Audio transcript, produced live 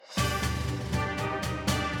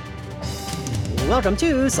welcome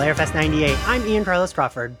to Slayerfest 98. I'm Ian Carlos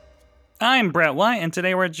Crawford. I'm Brett White, and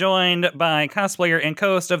today we're joined by cosplayer and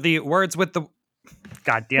co-host of the Words of the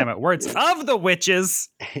Witches,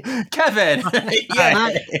 Kevin.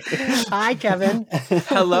 Hi, Kevin.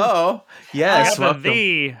 Hello. Yes, welcome.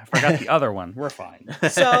 Forgot the other one. We're fine.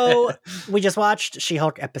 So we just watched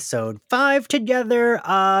She-Hulk episode 5 together.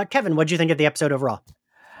 Kevin, what'd you think of the episode overall?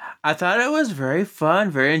 I thought it was very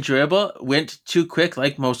fun, very enjoyable. Went too quick,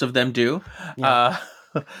 like most of them do. Yeah.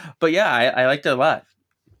 But yeah, I liked it a lot.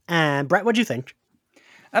 And Brett, what'd you think?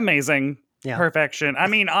 Amazing. Yeah. Perfection. I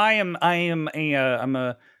mean, I'm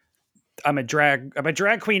a drag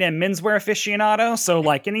queen and menswear aficionado. So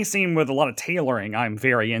like any scene with a lot of tailoring, I'm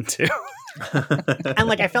very into. And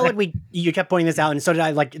like I felt like you kept pointing this out, and so did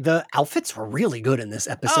I. Like the outfits were really good in this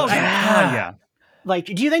episode. Oh yeah. Like,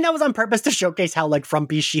 do you think that was on purpose to showcase how like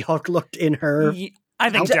frumpy She-Hulk looked in her?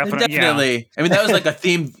 I think definitely. Yeah. I mean, that was like a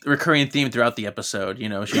recurring theme throughout the episode. You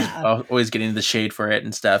know, she's always getting the shade for it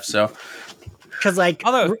and stuff. So, because like,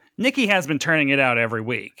 although Nikki has been turning it out every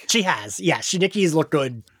week, she has. Yeah, Nikki's looked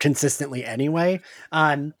good consistently anyway.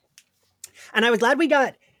 And I was glad we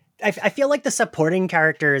got. I feel like the supporting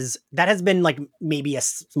characters, that has been like maybe a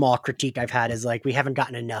small critique I've had, is like we haven't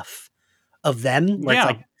gotten enough of them. Where it's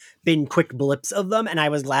like been quick blips of them, and I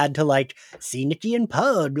was glad to like see Nikki and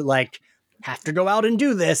Pug like have to go out and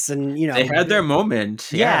do this, and you know they had their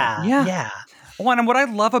moment. Yeah. Well, and what I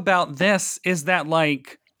love about this is that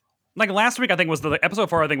like last week I think was the episode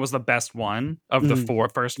 4. I think was the best one of the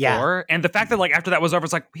first 4, and the fact that like after that was over,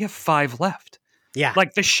 it's like we have 5 left. Yeah,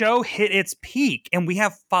 like the show hit its peak, and we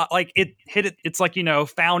have 5. Like it hit it. It's like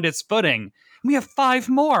found its footing. We have 5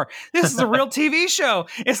 more. This is a real TV show.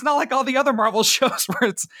 It's not like all the other Marvel shows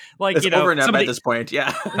where it's like it's over now by this point.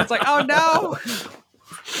 Yeah, it's like, oh no,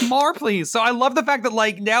 more please. So I love the fact that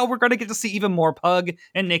like now we're going to get to see even more Pug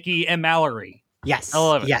and Nikki and Mallory. Yes, I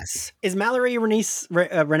love it. Yes, is Mallory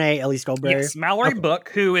Renee Elise Goldberg? Yes, Mallory Book,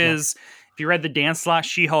 who is, if you read the Dan Slott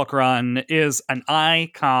She-Hulk run, is an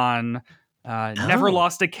icon. Never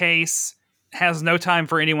lost a case. Has no time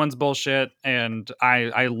for anyone's bullshit, and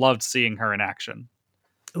I loved seeing her in action.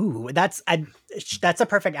 Ooh, that's a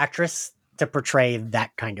perfect actress to portray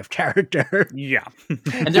that kind of character. Yeah.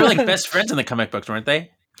 And they're like best friends in the comic books, weren't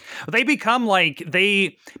they? They become like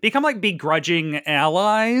begrudging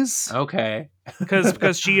allies. Okay.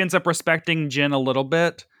 Because she ends up respecting Jen a little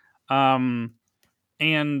bit. And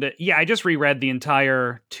yeah, I just reread the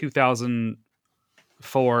entire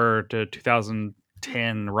 2004 to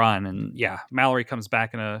 2010 run, and yeah, Mallory comes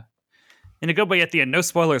back in a good way at the end. No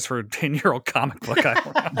spoilers for a 10-year-old comic book.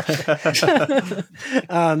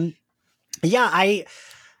 Yeah,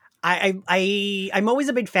 I'm always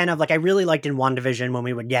a big fan of, like, I really liked in WandaVision when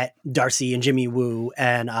we would get Darcy and Jimmy Woo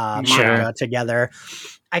and Monica together.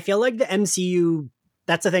 I feel like the MCU,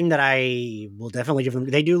 that's a thing that I will definitely give them.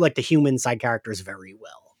 They do like the human side characters very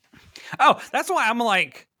well. Oh, that's why I'm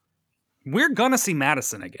like, we're gonna see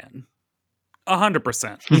Madison again.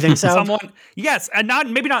 100%. You think so? Yes, and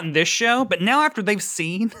maybe not in this show, but now after they've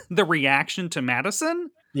seen the reaction to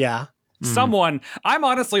Madison, yeah, I'm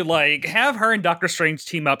honestly like, have her and Doctor Strange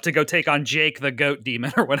team up to go take on Jake the Goat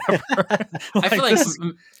Demon or whatever. I feel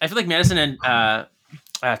like Madison and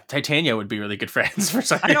Titania would be really good friends for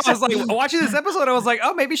some reason. I know. I was like, watching this episode, I was like,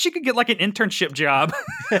 oh, maybe she could get like an internship job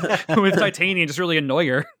with Titania and just really annoy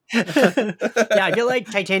her. Yeah, I feel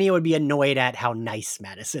like Titania would be annoyed at how nice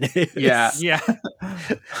Madison is. Yeah.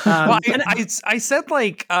 Well, I said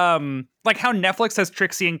like how Netflix has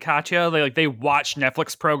Trixie and Katya. They watch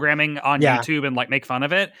Netflix programming on YouTube and like make fun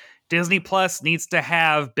of it. Disney Plus needs to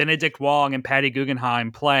have Benedict Wong and Patty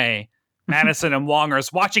Guggenheim play Madison and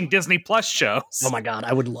Wongers watching Disney Plus shows. Oh my God,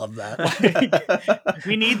 I would love that.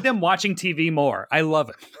 We need them watching TV more. I love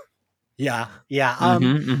it. Yeah.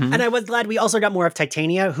 And I was glad we also got more of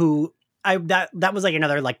Titania, who that was like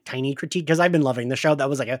another like tiny critique, because I've been loving the show. That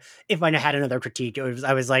was like if I had another critique,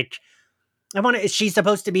 I was like, she's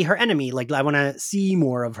supposed to be her enemy. Like I want to see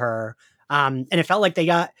more of her. And it felt like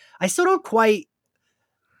I still don't quite.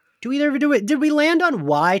 Do we ever do it? Did we land on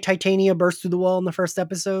why Titania burst through the wall in the first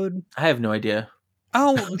episode? I have no idea.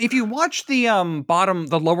 Oh, if you watch the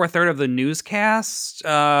lower third of the newscast,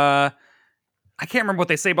 I can't remember what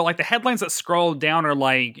they say, but like the headlines that scroll down are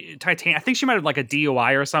like Titania. I think she might have like a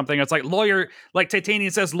DUI or something. It's like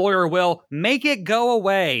Titania says lawyer will make it go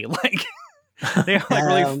away. Like they have like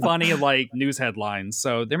really funny like news headlines.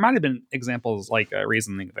 So there might have been examples like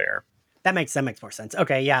reasoning there. That makes more sense.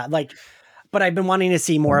 Okay, yeah, like. But I've been wanting to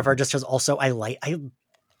see more of her just because also I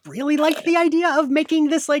really like the idea of making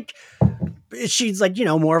this like, she's like,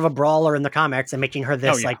 more of a brawler in the comics and making her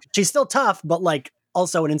this like, she's still tough, but like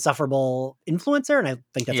also an insufferable influencer, and I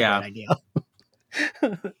think that's a great idea.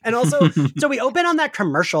 And also, so we open on that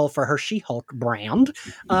commercial for her She-Hulk brand.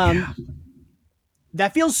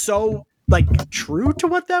 That feels so like true to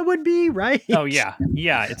what that would be, right? Oh yeah,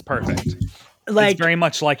 it's perfect. Like, it's very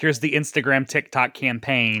much like here's the Instagram TikTok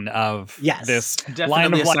campaign of this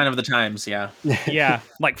definitely a sign of the times. Yeah,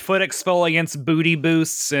 like foot exfoliants, booty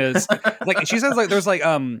boosts is like she says like there's like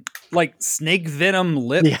snake venom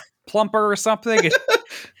lip plumper or something.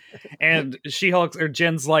 And She-Hulk or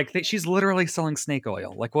Jen's like she's literally selling snake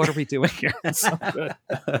oil. Like, what are we doing here? It's so good.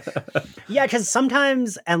 Yeah, because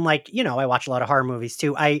sometimes, and like, you know, I watch a lot of horror movies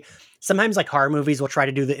too. Sometimes like horror movies will try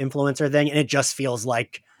to do the influencer thing, and it just feels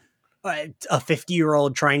like a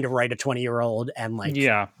 50-year-old trying to write a 20-year-old, and like,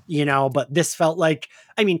 you know. But this felt like,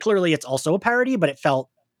 I mean, clearly it's also a parody, but it felt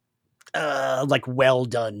like well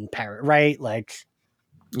done parody, right? Like.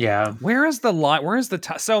 Yeah. Where is the line? Where is the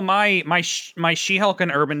so my She-Hulk and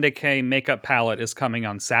Urban Decay makeup palette is coming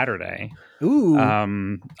on Saturday. Ooh.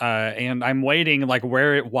 And I'm waiting. Like,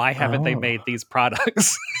 why haven't they made these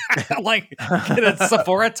products? Like, get a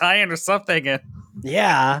Sephora tie-in or something.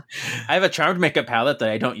 Yeah. I have a Charmed makeup palette that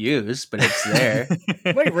I don't use, but it's there.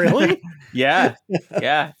 Wait, really? Yeah.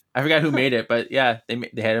 I forgot who made it, but yeah,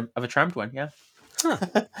 they had a Charmed one. Yeah.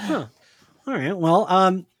 Huh. All right.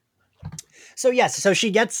 Well, so yes, so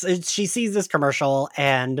she sees this commercial,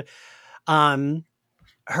 and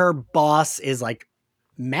her boss is like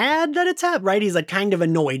mad that it's happening, right? He's like kind of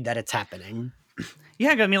annoyed that it's happening.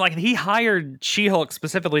 Yeah, I mean, like, he hired She-Hulk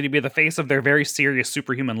specifically to be the face of their very serious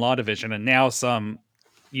superhuman law division, and now some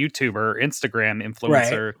YouTuber, Instagram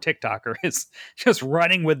influencer, TikToker is just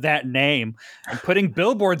running with that name and putting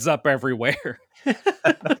billboards up everywhere.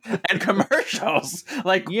 And commercials.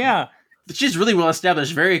 Like, she's really well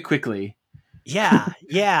established very quickly. Yeah.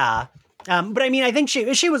 But I mean, I think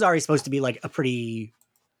she was already supposed to be like a pretty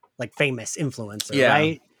like famous influencer,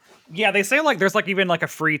 right? Yeah, they say like there's like even like a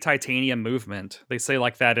free titanium movement. They say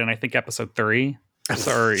like that in I think episode 3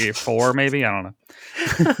 or 4 maybe. I don't know.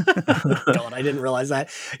 God, I didn't realize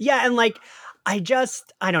that. Yeah, and like I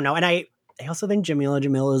don't know, and I also think Jameela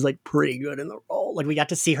Jamil is like pretty good in the role. Like we got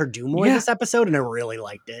to see her do more this episode, and I really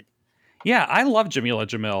liked it. Yeah, I love Jameela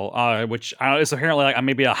Jamil, which is apparently like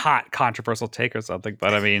maybe a hot controversial take or something.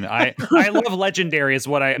 But I mean, I love Legendary is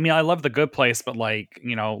what I mean. I love The Good Place, but like,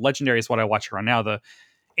 you know, Legendary is what I watch around now. The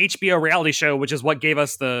HBO reality show, which is what gave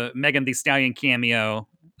us the Megan Thee Stallion cameo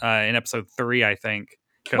in episode 3, I think.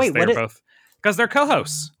 Because they're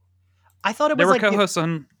co-hosts. I thought they were co-hosts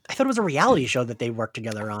on. I thought it was a reality show that they worked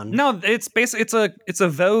together on. No, it's basically it's a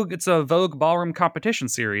Vogue ballroom competition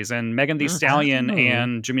series, and Megan Thee Stallion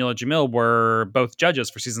and Jameela Jamil were both judges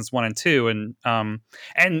for seasons 1 and 2,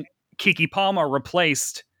 and Keke Palmer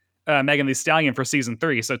replaced Megan Thee Stallion for season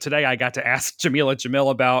 3. So today I got to ask Jameela Jamil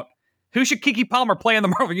about who should Keke Palmer play in the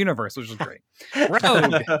Marvel Universe, which was great.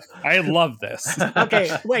 Rogue. I love this.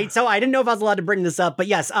 Okay, wait. So I didn't know if I was allowed to bring this up, but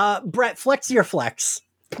yes, Brett, flex your flex.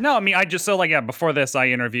 No, I mean, before this, I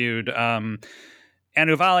interviewed Anu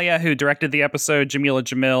Valia, who directed the episode, Jameela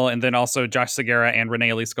Jamil, and then also Josh Segarra and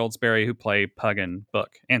Renee Elise Goldsberry, who play Pug and Book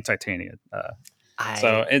and Titania.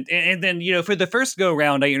 And then, you know, for the first go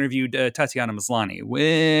round, I interviewed Tatiana Maslany,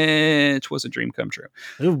 which was a dream come true.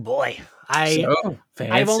 Oh boy.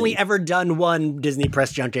 I've only ever done one Disney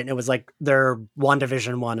press junket, and it was like their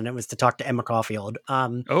WandaVision one, and it was to talk to Emma Caulfield.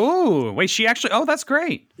 That's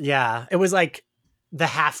great. Yeah. It was like the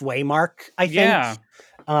halfway mark, I think. Yeah.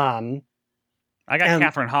 I got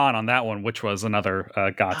Catherine Hahn on that one, which was another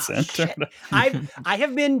godsend. I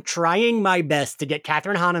have been trying my best to get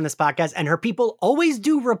Catherine Hahn on this podcast, and her people always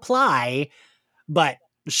do reply, but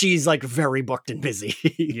she's like very booked and busy.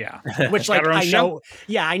 Yeah. Which like I know.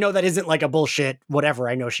 Yeah, I know that isn't like a bullshit whatever.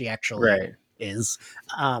 I know she actually is.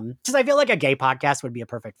 Because I feel like a gay podcast would be a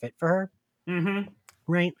perfect fit for her. Mm-hmm.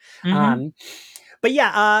 Right. Mm-hmm. But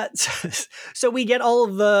yeah, so we get all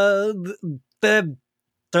of the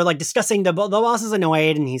they're like discussing the boss is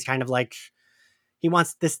annoyed, and he's kind of like he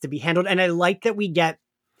wants this to be handled. And I like that we get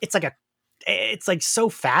it's like so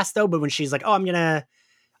fast though. But when she's like, "Oh,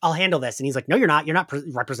 I'll handle this," and he's like, "No, you're not. You're not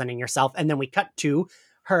representing yourself." And then we cut to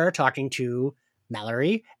her talking to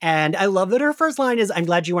Mallory, and I love that her first line is, "I'm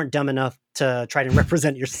glad you weren't dumb enough to try to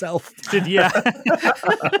represent yourself." Yeah.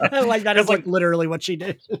 Like that is like literally what she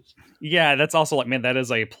did. Yeah, that's also like, man, that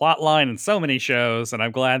is a plot line in so many shows, and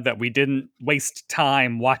I'm glad that we didn't waste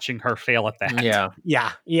time watching her fail at that. Yeah.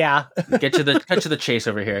 Get to the chase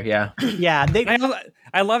over here. Yeah. Yeah.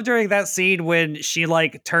 I love during that scene when she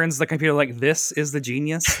like turns the computer like, "This is the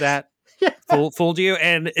genius that fooled you,"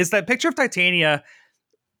 and it's that picture of Titania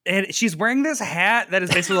and she's wearing this hat that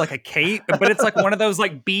is basically like a cape, but it's like one of those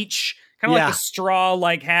like beach kind of like the straw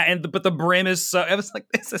like hat, but the brim is so. It was like,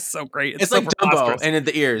 this is so great. It's so like Dumbo and in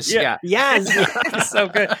the ears. Yeah. Yes. It's so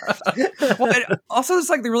good. Well, also, it's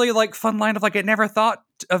like the really like fun line of like, it never thought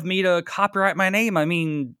of me to copyright my name. I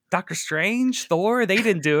mean, Doctor Strange, Thor, they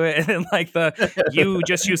didn't do it. And then like you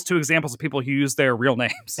just used 2 examples of people who use their real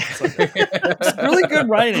names. It's really good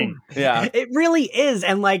writing. Yeah, it really is.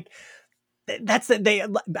 And like, that's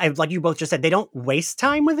like you both just said, they don't waste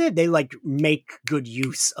time with it. They like make good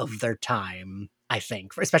use of their time, I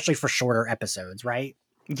think, especially for shorter episodes, right?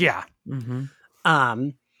 Yeah. Mm-hmm.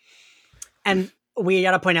 And we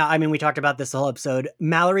got to point out, I mean, we talked about this the whole episode.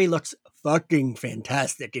 Mallory looks fucking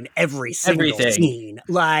fantastic in every single scene.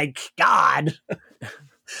 Like, God,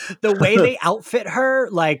 the way they outfit her,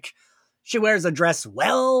 like, she wears a dress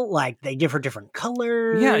well, like they give her different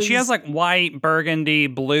colors. Yeah, she has like white, burgundy,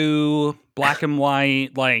 blue, black and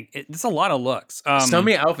white. Like it's a lot of looks. So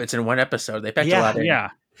many outfits in one episode. They packed a lot in.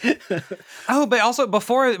 Yeah. Oh, but also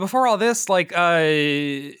before all this, like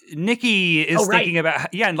Nikki is thinking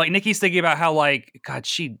about and like Nikki's thinking about how like, God,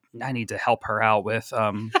 I need to help her out with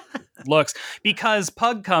looks, because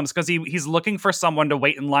Pug comes because he's looking for someone to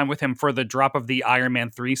wait in line with him for the drop of the Iron Man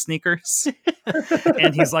 3 sneakers.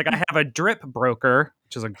 And he's like, I have a drip broker,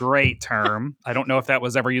 which is a great term. I don't know if that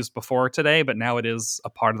was ever used before today, but now it is a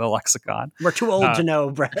part of the lexicon. We're too old to know,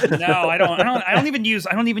 Brett. No, I don't even use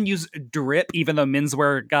drip, even though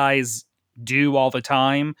menswear guys do all the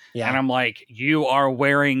time. Yeah. And I'm like, you are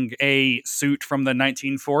wearing a suit from the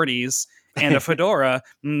 1940s and a fedora.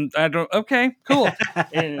 Okay, cool.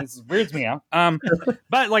 It weirds me out.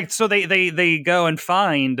 But like, so they go and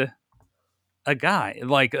find a guy,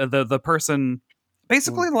 like the person,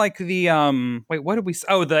 basically like the what did we?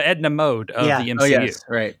 Oh, the Edna Mode of the MCU. Oh, yes,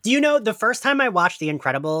 right. Do you know, the first time I watched The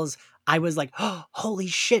Incredibles, I was like, oh, holy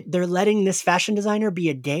shit, they're letting this fashion designer be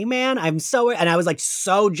a gay man. And I was like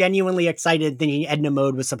so genuinely excited, thinking Edna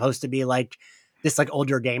Mode was supposed to be like this like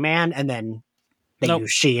older gay man, and then they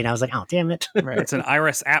use she, and I was like, oh, damn it. Right. It's an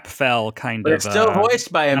Iris Apfel kind but of. It's still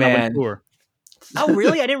voiced by a man. Oh,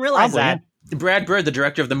 really? I didn't realize that. Brad Bird, the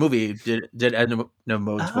director of the movie, did Edna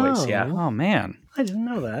Mode's voice. Yeah. Oh man, I didn't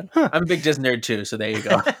know that. Huh. I'm a big Disney nerd too, so there you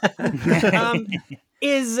go.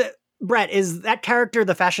 Is that character,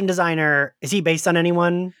 the fashion designer, is he based on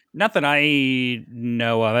anyone? Not that I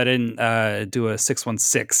know of. I didn't do a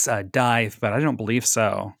 616 dive, but I don't believe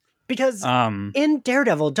so. Because in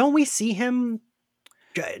Daredevil, don't we see him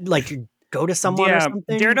like go to someone or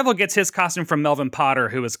something? Daredevil gets his costume from Melvin Potter,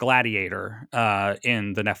 who is Gladiator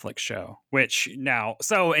in the Netflix show.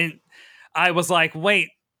 I was like, wait,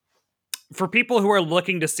 for people who are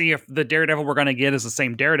looking to see if the Daredevil we're going to get is the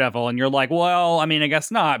same Daredevil, and you're like, well, I mean, I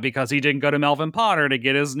guess not, because he didn't go to Melvin Potter to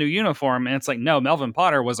get his new uniform. And it's like, no, Melvin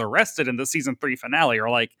Potter was arrested in the season 3 finale, or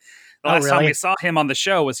like the last time we saw him on the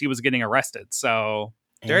show was he was getting arrested. So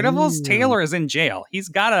Daredevil's tailor is in jail. He's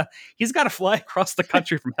gotta fly across the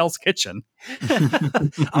country from Hell's Kitchen.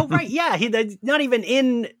 Oh right, yeah. He's not even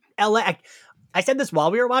in LA. I said this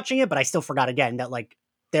while we were watching it, but I still forgot again that like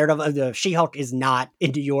Daredevil, the She-Hulk, is not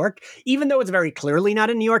in New York, even though it's very clearly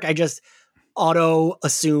not in New York. I just auto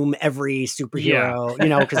assume every superhero,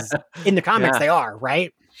 because in the comics they are,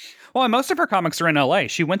 right? Well, and most of her comics are in LA.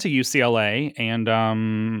 She went to UCLA, and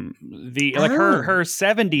her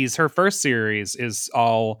 70s, her first series is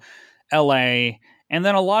all LA, and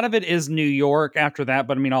then a lot of it is New York after that.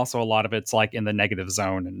 But I mean, also a lot of it's like in the negative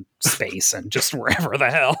zone and space and just wherever the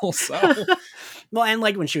hell. So, well, and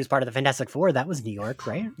like when she was part of the Fantastic Four, that was New York,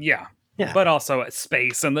 right? Yeah. But also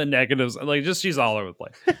space and the negatives, like just she's all over the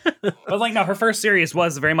place. But like, no, her first series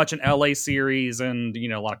was very much an LA series, and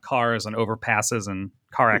a lot of cars and overpasses and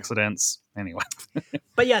car accidents. Anyway.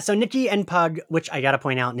 But yeah, so Nikki and Pug, which I gotta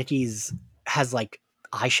point out, Nikki's has like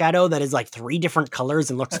eyeshadow that is like 3 different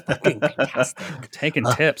colors and looks fucking fantastic. Taking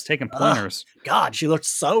tips, taking pointers. God, she looks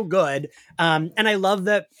so good. And I love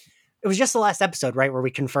that it was just the last episode, right, where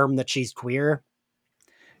we confirmed that she's queer.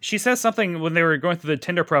 She says something when they were going through the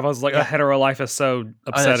Tinder profiles, like a hetero life is so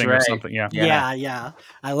upsetting or something. Yeah.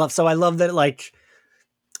 I love that, like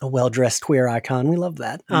a well-dressed queer icon. We love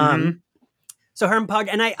that. Mm-hmm. So her and Pug,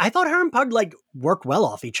 and I thought her and Pug like work well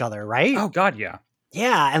off each other, right? Oh God, yeah.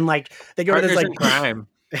 Yeah, and like they go Partners to this like crime.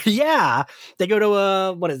 Yeah, they go to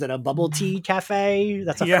a bubble tea cafe.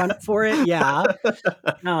 That's a front for it. Yeah.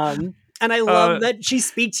 And I love that she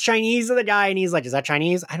speaks Chinese to the guy, and he's like, "Is that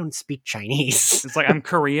Chinese? I don't speak Chinese." It's like, I'm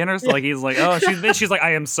Korean, or like he's like, "Oh, she's like,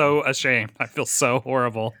 I am so ashamed. I feel so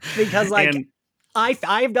horrible." Because like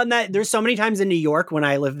I've done that. There's so many times in New York when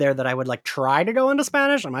I lived there that I would like try to go into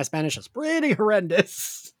Spanish, and my Spanish is pretty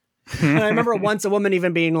horrendous. And I remember once a woman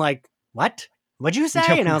even being like, "What? What'd you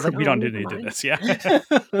say?" And I was like, "We don't need to do this." Yeah.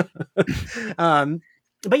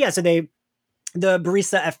 But yeah, so the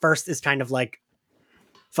barista at first is kind of like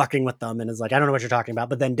fucking with them and is like, "I don't know what you're talking about,"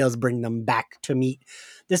 but then does bring them back to meet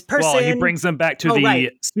this person. Well, he brings them back to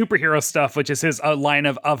the superhero stuff, which is his line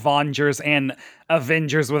of Avengers and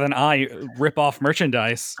Avengers with an I rip-off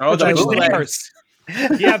merchandise. Oh, the bootlegs.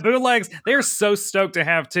 Yeah, bootlegs. They're so stoked to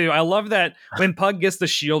have too. I love that when Pug gets the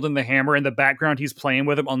shield and the hammer in the background, he's playing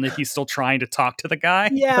with him while Nikki's still trying to talk to the guy.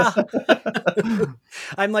 Yeah.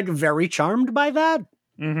 I'm like very charmed by that.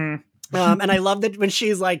 Mm-hmm. And I love that when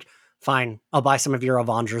she's like, "Fine, I'll buy some of your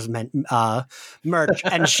Avengers merch."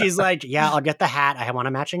 And she's like, "Yeah, I'll get the hat. I want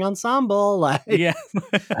a matching ensemble." Like, yeah.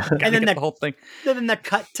 And then the whole thing. Then the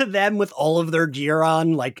cut to them with all of their gear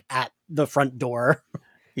on, like at the front door.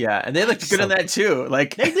 Yeah, and they looked good in that too.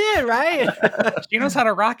 Like they did, right? She knows how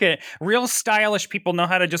to rock it. Real stylish people know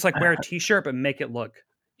how to just like wear a t-shirt but make it look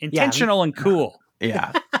intentional and cool.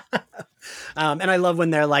 Yeah. And I love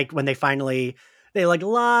when they're like, when they finally they like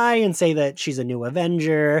lie and say that she's a new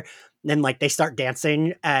Avenger. Then like they start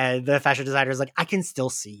dancing, and the fashion designer is like, "I can still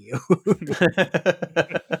see you."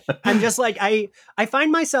 I'm just like, I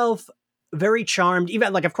find myself very charmed.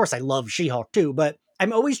 Even like, of course, I love She-Hulk too, but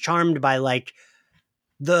I'm always charmed by like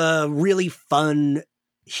the really fun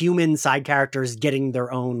human side characters getting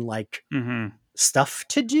their own like stuff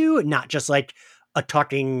to do, not just like a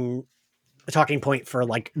talking point for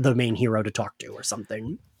like the main hero to talk to or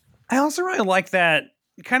something. I also really like that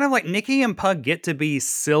kind of like Nikki and Pug get to be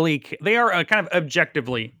silly. They are kind of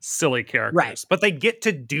objectively silly characters, right? But they get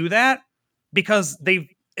to do that because they've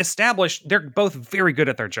established they're both very good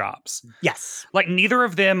at their jobs. Yes. Like neither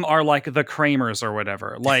of them are like the Kramers or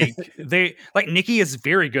whatever. Like Nikki is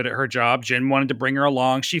very good at her job. Jen wanted to bring her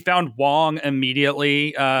along. She found Wong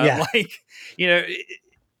immediately. Like, you know,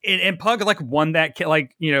 and Pug like won that,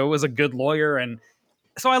 like, you know, was a good lawyer. And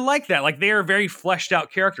so I like that. Like they are very fleshed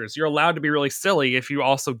out characters. You're allowed to be really silly if you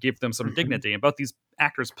also give them some dignity. And both these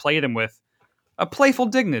actors play them with a playful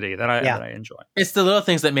dignity that I enjoy. It's the little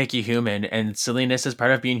things that make you human, and silliness is part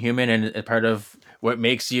of being human and part of what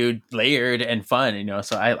makes you layered and fun, you know?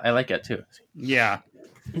 So I like it too. Yeah.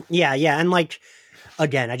 Yeah. Yeah. And like,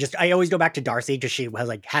 again, I always go back to Darcy because she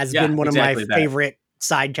has been one of my favorite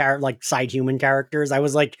side human characters. I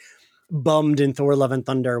was like bummed in Thor: Love and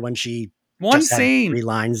Thunder when she one scene, 3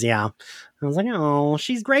 lines. Yeah. I was like, oh,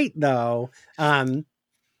 she's great though. And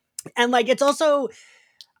like, it's also,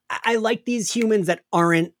 I like these humans that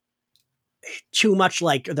aren't too much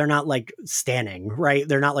like, they're not like standing, right?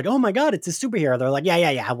 They're not like, "Oh my God, it's a superhero." They're like,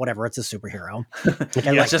 yeah, whatever, it's a superhero.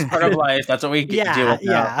 It's just part of life. That's what we deal with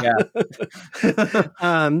now.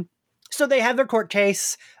 Yeah. So they have their court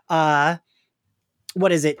case. What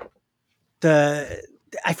is it?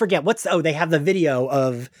 I forget they have the video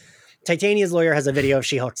of Titania's lawyer has a video of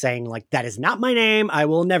She-Hulk saying like, "That is not my name. I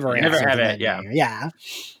will never have it." Yeah. Yeah.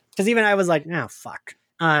 Because even I was like, "Oh, fuck."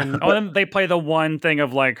 Then they play the one thing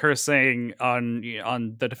of like her saying on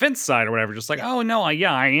the defense side or whatever, just like, "Oh no, I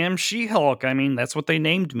am She-Hulk. I mean, that's what they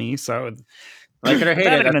named me." So like it or hate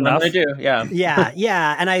it, that's enough. What they do. Yeah.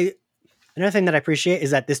 Yeah. And another thing that I appreciate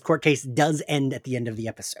is that this court case does end at the end of the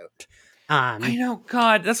episode. I know,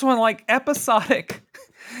 God, that's one like episodic.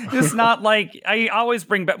 It's not like I always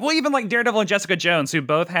bring back. Well, even like Daredevil and Jessica Jones, who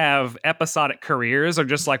both have episodic careers, are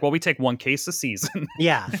just like, well, we take one case a season.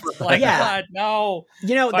 Yeah, God, no.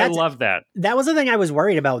 You know, I love that. That was the thing I was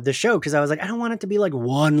worried about with the show because I was like, I don't want it to be like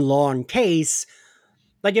one long case.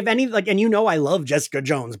 Like if any, like, and you know, I love Jessica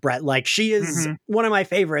Jones, Brett. Like she is one of my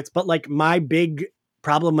favorites. But like my big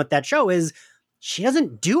problem with that show is she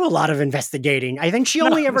doesn't do a lot of investigating. I think she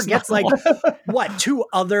only ever gets like 2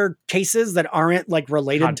 other cases that aren't like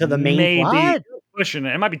related to the main plot. Pushing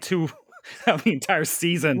it. It might be 2 of the entire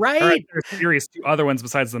season, right? Or series, 2 other ones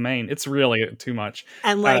besides the main. It's really too much,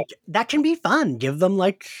 and like that can be fun. Give them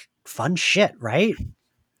like fun shit, right?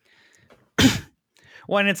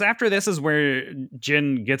 Well, and it's after this is where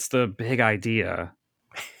Jen gets the big idea.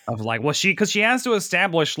 Of like, well, because she has to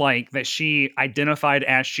establish like that she identified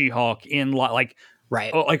as She-Hulk in like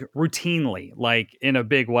routinely, like in a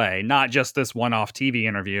big way, not just this one-off TV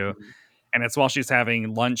interview. And it's while she's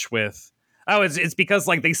having lunch with. Oh, it's because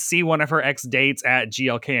like they see one of her ex-dates at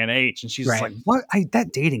GLKNH, and she's just like, "What?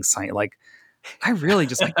 That dating site? Like, I really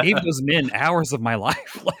just like gave those men hours of my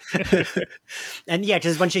life." And yeah,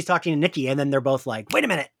 because when she's talking to Nikki, and then they're both like, "Wait a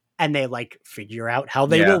minute." And they like figure out how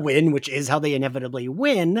they will win, which is how they inevitably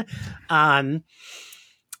win. And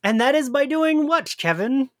And that is by doing what,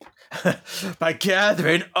 Kevin? By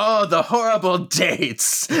gathering all the horrible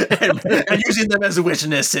dates and using them as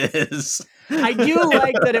witnesses. I do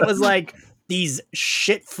like that it was like these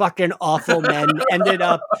shit fucking awful men ended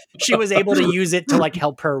up, she was able to use it to like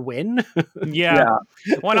help her win. Yeah.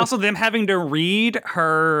 Well, and also them having to read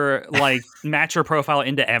her like match her profile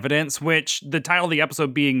into evidence, which the title of the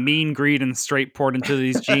episode being Mean, Greed, and Straight Poured into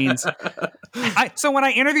These Jeans. So when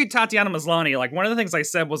I interviewed Tatiana Maslany, like one of the things I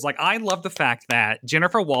said was like, I love the fact that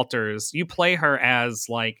Jennifer Walters, you play her as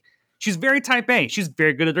like, she's very type A. She's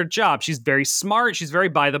very good at her job. She's very smart. She's very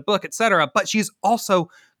by the book, etc. But she's also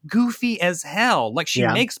goofy as hell. Like she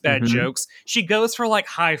makes bad jokes. She goes for like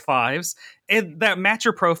high fives. And that match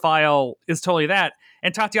her profile is totally that.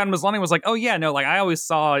 And Tatiana Maslany was like, oh yeah, no, like I always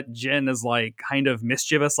saw Jen as like kind of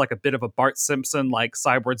mischievous, like a bit of a Bart Simpson, like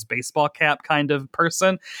Cyborg's baseball cap kind of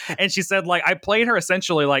person. And she said like, I played her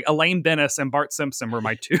essentially like Elaine Bennis and Bart Simpson were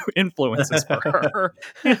my two influences for her.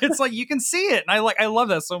 And it's like, you can see it. And I love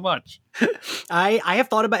that so much. I have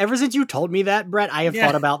thought about, ever since you told me that, Brett, I have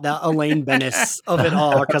thought about the Elaine Bennis of it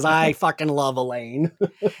all, because I fucking love Elaine.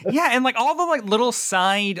 Yeah, and like all the like little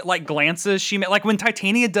side like glances she made, like when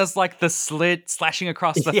Titania does like the slit slashing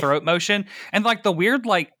across the throat motion, and like the weird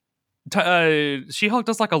like She-Hulk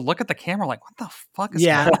does like a look at the camera like, what the fuck is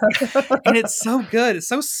going on? And it's so good. It's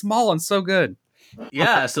so small and so good.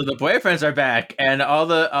 Yeah, so the boyfriends are back, and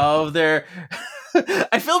all of their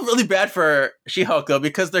I feel really bad for She-Hulk though,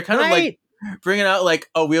 because they're kind of like bringing out like,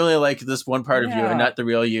 oh, we only like this one part of you and not the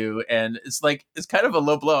real you, and it's like it's kind of a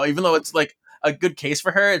low blow, even though it's like a good case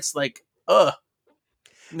for her. It's like, ugh,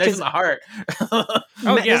 nice in the heart.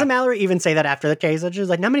 Doesn't Mallory even say that after the case? She's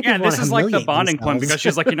like, not many people. This is like the bonding point, because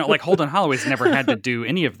she's like, like Holden Holloway's never had to do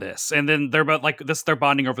any of this, and then they're both like this. They're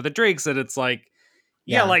bonding over the drinks, and it's like.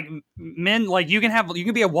 Yeah, like men, like you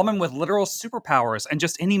can be a woman with literal superpowers, and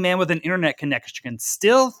just any man with an internet connection can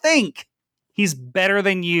still think he's better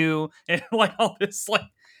than you, and like all this, like,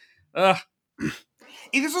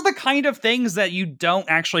 these are the kind of things that you don't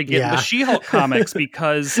actually get in the She-Hulk comics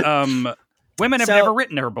because women have never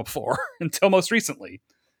written her before until most recently.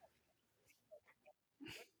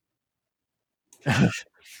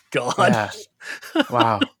 God,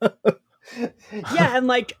 wow, and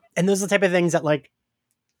like, and those are the type of things that like.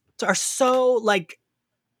 Are so like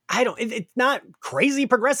it's not crazy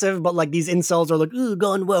progressive, but like these incels are like, ooh,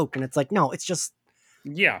 gone woke, and it's like, no, it's just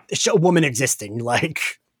it's a woman existing, like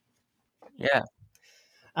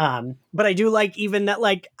but I do like even that,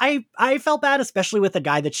 like I felt bad, especially with the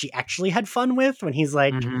guy that she actually had fun with, when he's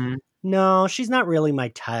like, no, she's not really my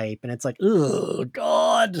type, and it's like, oh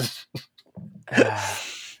God.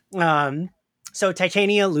 So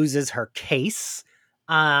Titania loses her case.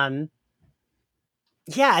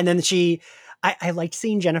 Yeah, and then I liked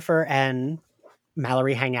seeing Jennifer and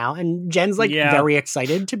Mallory hang out, and Jen's like very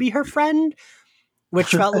excited to be her friend, which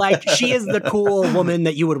felt like she is the cool woman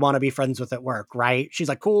that you would want to be friends with at work, right? She's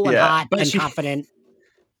like cool and hot and confident.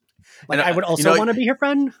 Like, and I would also want to be her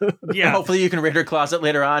friend. Yeah, hopefully you can raid her closet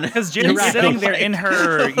later on. Because Jen's sitting there in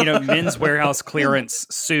her, Men's Warehouse clearance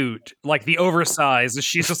suit, like the oversized.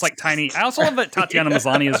 She's just like tiny. I also love that Tatiana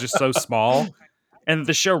Maslany is just so small. And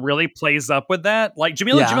the show really plays up with that. Like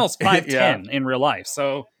Jamila Jamil's 5'10" in real life.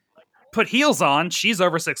 So put heels on, she's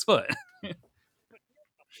over 6 foot.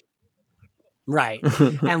 Right.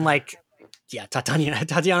 And like, Tatiana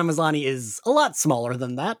Maslany is a lot smaller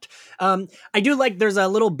than that. I do like, there's a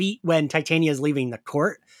little beat when Titania is leaving the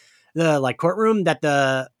courtroom, that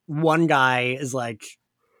the one guy is like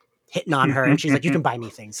hitting on her, and she's like, you can buy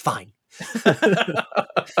me things, fine.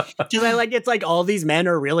 Because I like, it's like all these men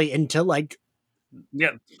are really into like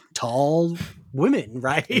tall women,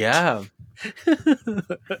 right? Yeah.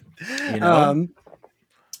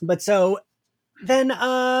 But so then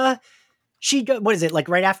she what is it, like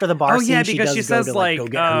right after the bar scene, because she says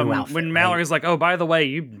like outfit, when Mallory's like, oh, by the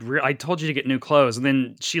way, I told you to get new clothes, and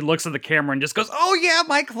then she looks at the camera and just goes, oh yeah,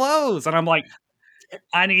 my clothes, and I'm like,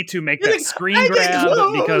 I need to make that screen grab,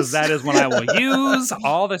 because that is what I will use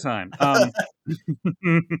all the time.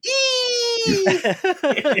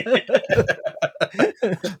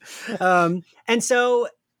 And so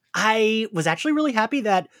I was actually really happy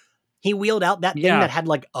that he wheeled out that thing that had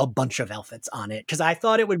like a bunch of outfits on it, because I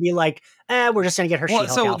thought it would be like, we're just gonna get her She-Hulk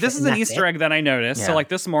outfit. This is an Easter egg that I noticed. So like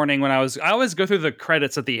this morning when I always go through the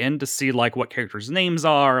credits at the end to see like what characters' names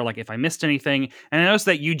are, like if I missed anything, and I noticed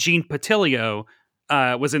that Eugene Patilio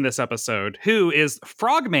was in this episode, who is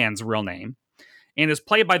Frogman's real name, and is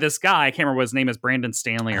played by this guy. I can't remember what his name is, Brandon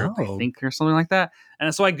Stanley, or I think, or something like that.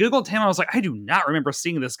 And so I Googled him. I was like, I do not remember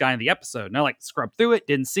seeing this guy in the episode. And I like scrubbed through it,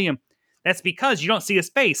 didn't see him. That's because you don't see his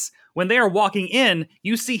face. When they are walking in,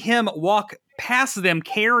 you see him walk past them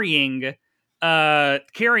carrying a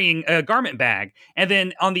garment bag. And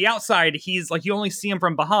then on the outside, he's like, you only see him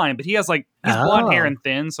from behind, but he has like, he's blonde hair and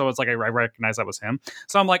thin. So it's like, I recognize that was him.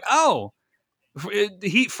 So I'm like, oh,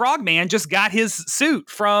 Frogman just got his suit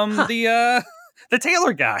from the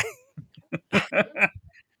tailor guy.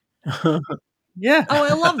 Yeah. Oh,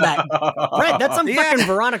 I love that. Brett, that's some fucking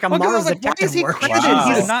Veronica Mars like, why is he credited?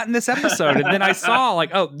 Wow. He's not in this episode. And then I saw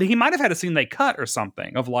like, oh, he might have had a scene they cut or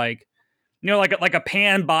something of like, you know, like a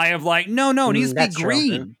pan by of like, no, it needs to be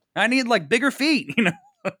green. True. I need like bigger feet, you know?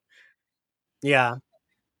 Yeah.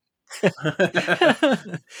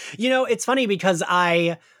 You know, it's funny because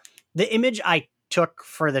the image I took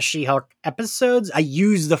for the She-Hulk episodes, I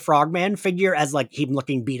used the Frogman figure as like him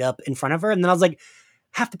looking beat up in front of her. And then I was like,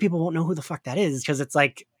 half the people won't know who the fuck that is because it's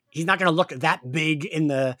like he's not going to look that big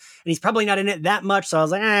and he's probably not in it that much. So I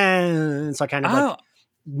was like, so I kind of like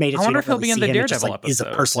made it. I wonder if he'll be in the Daredevil episode. Is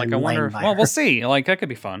a person like, I wonder. Well, we'll see. Like that could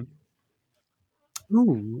be fun.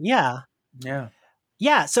 Ooh, yeah.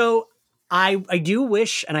 So I do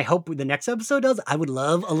wish, and I hope the next episode does. I would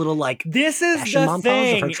love a little like this is the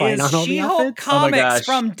thing. Is She-Hulk comics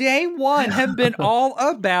from day one have been all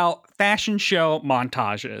about fashion show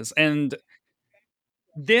montages and.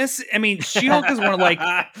 This, I mean, She-Hulk is one of like,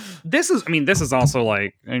 this is also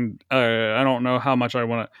like, and I don't know how much I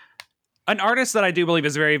want to, an artist that I do believe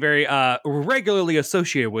is very, very regularly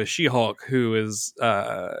associated with She-Hulk, who is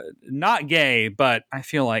not gay, but I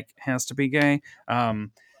feel like has to be gay.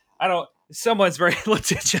 Someone's very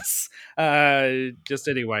litigious, just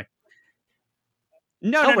anyway.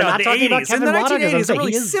 No. The 80s. In the 1980s, a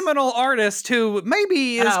really seminal artist who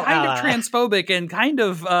maybe is kind of transphobic and kind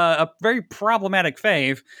of a very problematic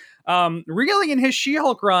fave. Really, in his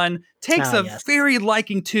She-Hulk run, takes very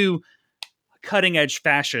liking to cutting-edge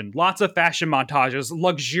fashion. Lots of fashion montages,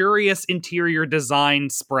 luxurious interior design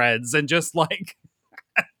spreads, and just like...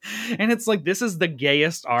 and it's like, this is the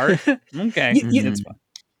gayest art. Okay, it's fun.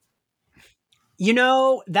 You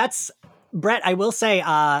know, that's... Brett, I will say...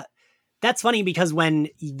 that's funny because when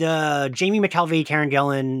the Jamie McKelvey, Karen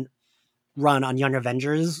Gillan run on Young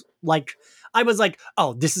Avengers, like, I was like,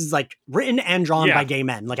 oh, this is like written and drawn by gay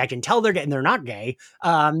men. Like, I can tell they're gay and they're not gay.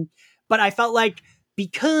 But I felt like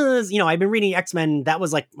because, you know, I've been reading X-Men, that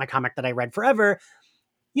was like my comic that I read forever.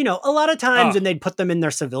 You know, a lot of times when they'd put them in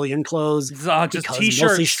their civilian clothes, just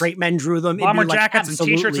t-shirts, mostly straight men drew them. Bomber like, jackets and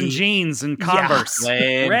t-shirts and jeans and Converse.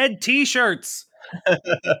 Red t-shirts.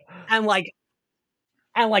 And like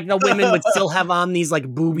the women would still have on these like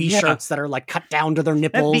booby shirts that are like cut down to their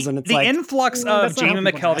nipples. And it's the like influx of Jamie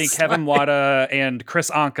McKelvey, Kevin Wada, and Chris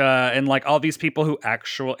Anka, and like all these people who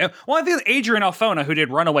actually, well, I think Adrian Alphona, who did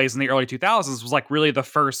Runaways in the early 2000s, was like really the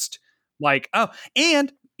first, like,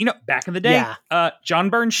 and you know, back in the day, John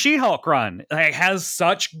Byrne's She-Hulk run has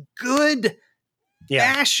such good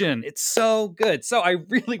fashion. It's so good. So I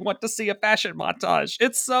really want to see a fashion montage.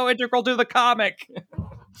 It's so integral to the comic.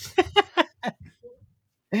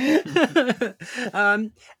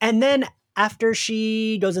 And then after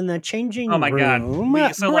she goes in the changing room,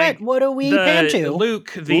 God. So Brett, what do we pan to?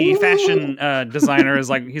 Luke, the fashion designer, is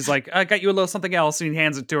like, he's like, I got you a little something else, and he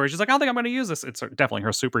hands it to her. She's like, I don't think I'm going to use this. It's definitely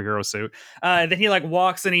her superhero suit. Then he like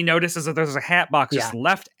walks and he notices that there's a hat box just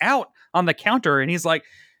left out on the counter, and he's like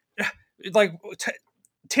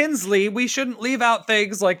Tinsley, we shouldn't leave out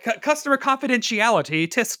things like customer confidentiality.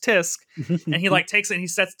 Tisk tisk. And he like takes it and he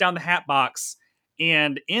sets down the hat box.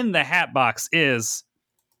 And in the hat box is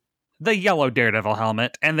the yellow Daredevil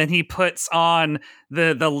helmet. And then he puts on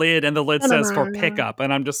the lid, and the lid says for pickup.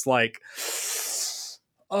 And I'm just like,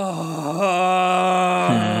 for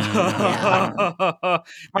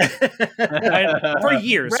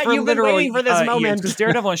years, Brett, for you've literally been waiting for this moment. Because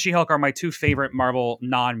Daredevil and She-Hulk are my two favorite Marvel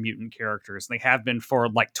non-mutant characters. They have been for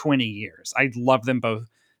like 20 years. I love them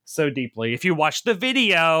both so deeply. If you watch the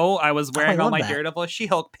video, I was wearing all my Daredevil and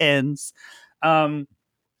She-Hulk pins. And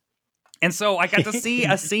so I got to see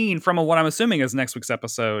a scene from what I'm assuming is next week's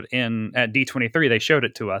episode at D23. They showed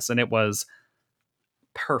it to us, and it was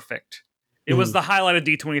perfect. It was the highlight of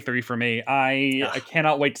D23 for me. I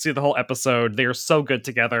cannot wait to see the whole episode. They are so good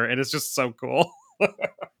together. It is just so cool.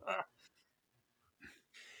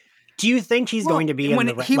 Do you think he's going to be when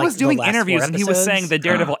in the he was doing interviews and he was saying the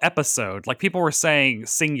Daredevil Ah. episode, like people were saying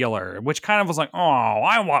singular, which kind of was like, oh,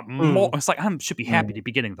 I want more. It's like, I should be happy to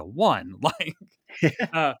be getting the one. Like,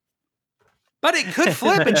 but it could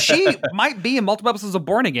flip, and she might be in multiple episodes of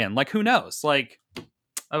Born Again. Like, who knows? Like,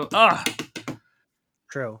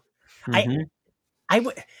 True. Mm-hmm.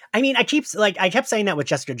 I mean, I kept saying that with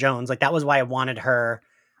Jessica Jones. Like, that was why I wanted her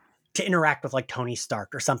to interact with like Tony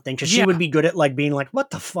Stark or something, because she would be good at like being like, what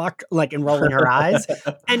the fuck, like, and rolling her eyes.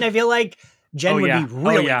 And I feel like Jen would be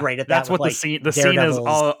really great at that. That's what like, the scene is,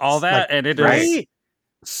 all that, like, and it is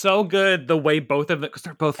so good the way both of them, because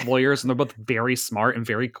they're both lawyers and they're both very smart and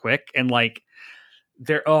very quick, and like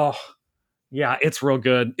they're it's real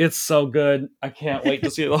good. It's so good. I can't wait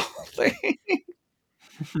to see the whole thing.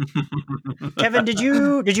 Kevin, did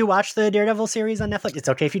you watch the Daredevil series on Netflix? It's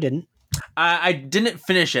okay if you didn't. I didn't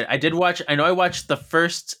finish it. I watched the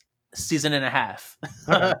first season and a half.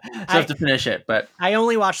 Okay. So I have to finish it, but I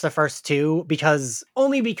only watched the first two because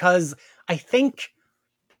I think,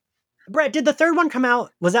 Brett, did the third one come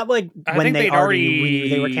out? Was that like when they already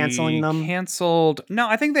they were canceling them? Canceled? No,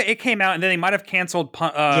 I think that it came out and then they might have canceled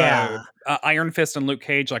Iron Fist and Luke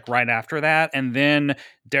Cage like right after that, and then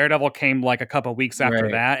Daredevil came like a couple weeks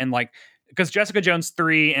after that, and like because Jessica Jones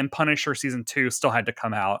 3 and Punisher season 2 still had to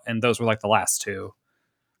come out, and those were like the last two.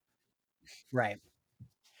 Right.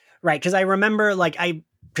 Because I remember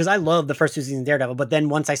because I loved the first two seasons of Daredevil, but then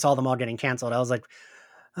once I saw them all getting canceled, I was like,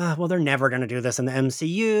 well, they're never going to do this in the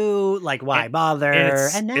MCU. Like, why bother?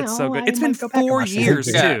 And now it's so good. It's been 4 years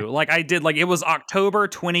too. Like I did, like it was October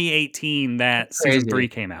 2018 that season 3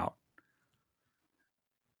 came out.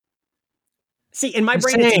 See, in my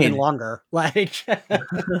brain, it's even longer. Like,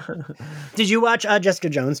 did you watch Jessica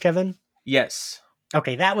Jones, Kevin? Yes.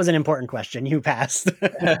 Okay, that was an important question. You passed.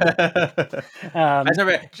 I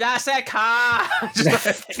remember Jessica.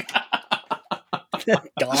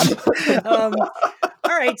 God. All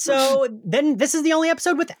right, so then this is the only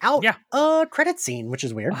episode without a credit scene, which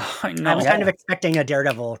is weird. I know. I was kind of expecting a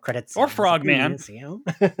Daredevil credit scene. Or Frogman.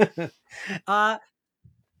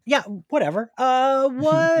 Yeah, whatever.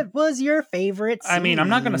 What was your favorite scene? I mean, I'm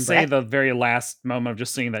not going to say the very last moment of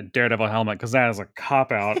just seeing that Daredevil helmet, because that is a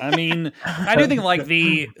cop-out. I mean, I do think like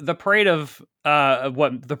the parade of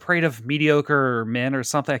the parade of mediocre men or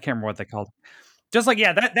something. I can't remember what they called. Just like,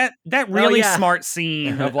 that really smart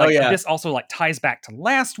scene of like, this also like ties back to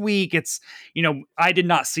last week. It's, I did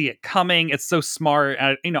not see it coming. It's so smart.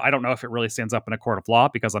 I don't know if it really stands up in a court of law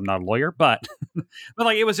because I'm not a lawyer, but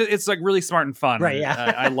like, it's like really smart and fun. Right.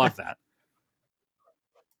 Yeah. I love that.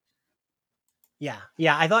 Yeah.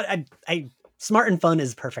 Yeah. I thought smart and fun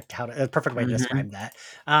is perfect. A perfect way to describe that.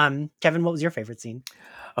 Kevin, what was your favorite scene?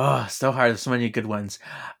 Oh, so hard. There's so many good ones.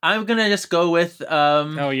 I'm gonna just go with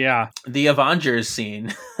the Avengers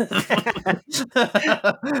scene. Because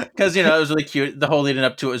it was really cute. The whole leading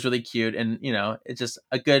up to it was really cute, and it's just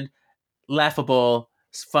a good, laughable,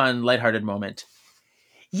 fun, lighthearted moment.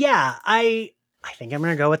 Yeah, I think I'm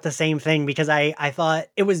gonna go with the same thing, because I thought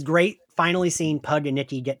it was great finally seeing Pug and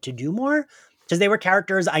Nikki get to do more, because they were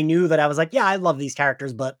characters I knew that I was like, yeah, I love these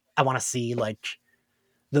characters, but I want to see like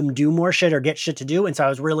them do more shit or get shit to do. And so I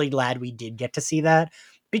was really glad we did get to see that,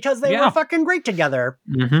 because they were fucking great together.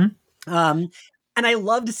 Mm-hmm. And I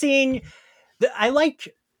loved seeing I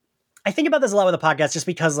think about this a lot with the podcast, just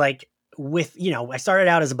because like I started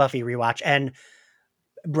out as a Buffy rewatch, and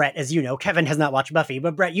Brett, as you know, Kevin has not watched Buffy,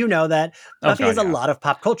 but Brett, that Buffy has a lot of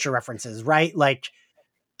pop culture references, right? Like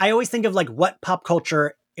I always think of like what pop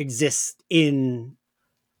culture exists in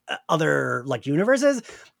other like universes,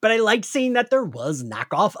 but I liked seeing that there was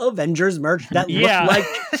knockoff Avengers merch that looked like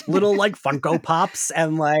little like Funko Pops,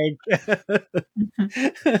 and like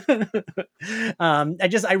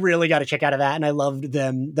I really got a kick out of that, and I loved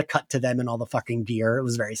the cut to them and all the fucking gear. It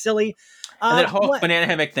was very silly. And that whole banana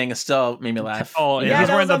hammock thing still made me laugh. Oh, yeah, he's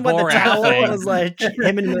wearing the Borat thing. It was like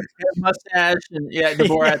him and the mustache, and the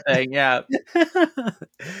Borat thing. Yeah.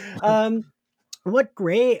 What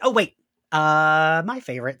grade? Oh wait. My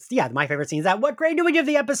favorite scenes. What grade do we give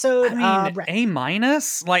the episode? I mean, A-.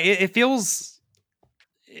 Like it feels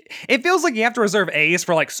like you have to reserve A's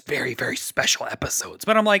for like very, very special episodes.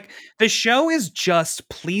 But I'm like, the show is just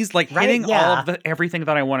hitting all of everything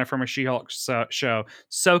that I wanted from a She-Hulk show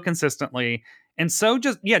so consistently, and so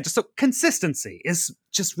so consistency is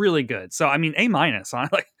just really good. So I mean, A-. I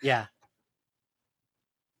like. Yeah.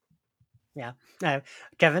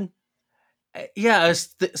 Kevin. Yeah,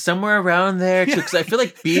 it's somewhere around there too, because I feel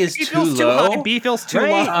like B is too low. B feels too low.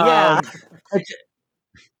 Yeah.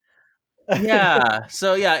 Yeah.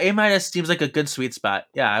 So A- seems like a good sweet spot.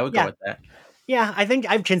 Yeah, I would go with that. Yeah, I think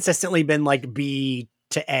I've consistently been like B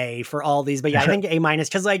to A for all these, but I think A-,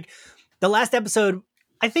 because like the last episode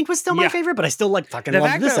I think was still my favorite, but I still like fucking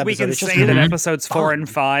love this episode. We can say that episodes 4 and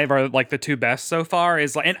 5 are like the two best so far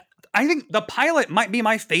is like, and I think the pilot might be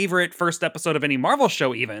my favorite first episode of any Marvel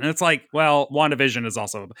show even. And it's like, well, WandaVision is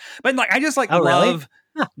also, but like, I just like love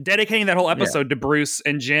dedicating that whole episode to Bruce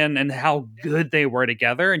and Jen and how good they were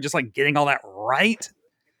together and just like getting all that right.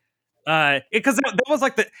 Because that was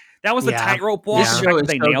like the tightrope walk. This show is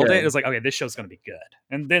they so nailed good. it. It was like, okay, this show's going to be good.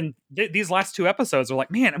 And then these last 2 episodes are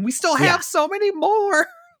like, man, and we still have so many more.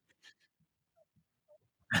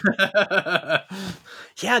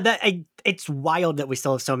 It's wild that we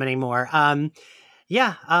still have so many more.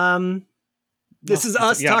 This is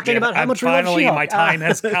us talking about how much we love finally She-Hulk. My time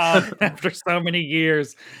has come after so many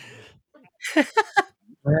years.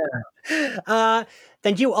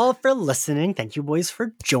 Thank you all for listening. Thank you, boys,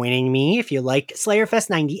 for joining me. If you like Slayerfest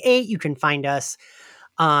 98, you can find us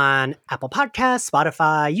on Apple Podcasts,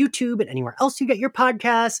 Spotify, YouTube, and anywhere else you get your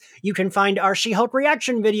podcasts. You can find our She-Hulk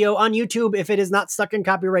reaction video on YouTube if it is not stuck in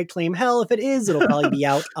copyright claim hell. If it is, it'll probably be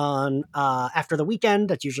out on after the weekend.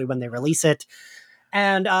 That's usually when they release it.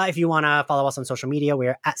 And if you want to follow us on social media,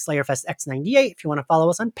 we're at SlayerFestX98. If you want to follow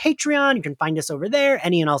us on Patreon, you can find us over there.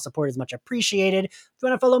 Any and all support is much appreciated. If you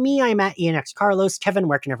want to follow me, I'm at ENXCarlos. Kevin,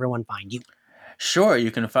 where can everyone find you? Sure, you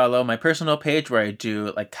can follow my personal page where I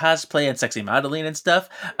do like cosplay and sexy modeling and stuff,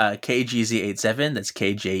 KGZ87, that's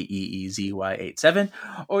KJEEZY87,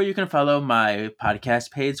 or you can follow my podcast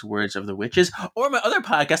page, Words of the Witches, or my other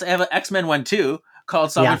podcast, I have an X-Men one too,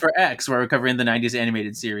 called Solving for X, where we're covering the 90s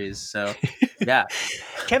animated series, so yeah.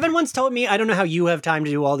 Kevin once told me, I don't know how you have time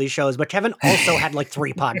to do all these shows, but Kevin also had like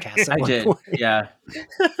 3 podcasts at I did, point. yeah.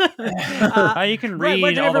 You can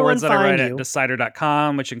read all the words that I write at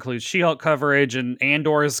Decider.com, which includes She-Hulk coverage and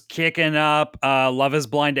Andor's kicking up, Love is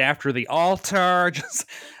Blind After the Altar,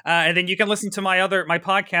 and then you can listen to my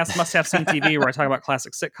podcast, Must Have Seen TV, where I talk about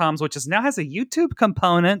classic sitcoms, which now has a YouTube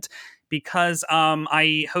component because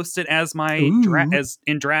I host it as my in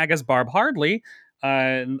drag as Barb Hardley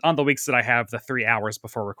on the weeks that I have the 3 hours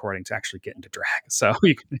before recording to actually get into drag. So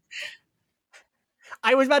you can.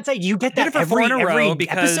 I was about to say, you get that every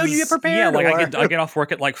episode you get prepared? Yeah, like I get off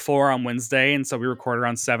work at like 4 on Wednesday, and so we record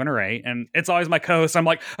around 7 or 8, and it's always my co-host. I'm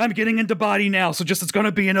like, I'm getting into body now, so it's going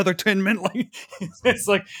to be another 10 minutes. Like, it's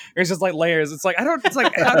like, there's just like layers. It's like, it's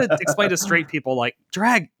like how to explain to straight people, like,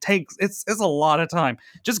 drag takes, it's a lot of time.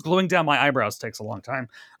 Just gluing down my eyebrows takes a long time.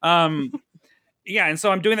 Yeah, and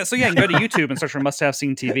so I'm doing that. So yeah, you can go to YouTube and search for Must Have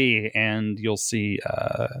Seen TV, and you'll see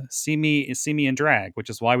me in drag, which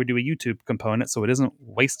is why we do a YouTube component, so it isn't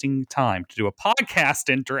wasting time to do a podcast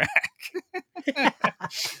in drag.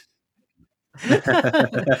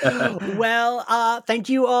 Well, thank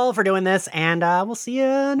you all for doing this, and we'll see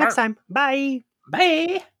you next time. Bye.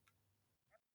 Bye.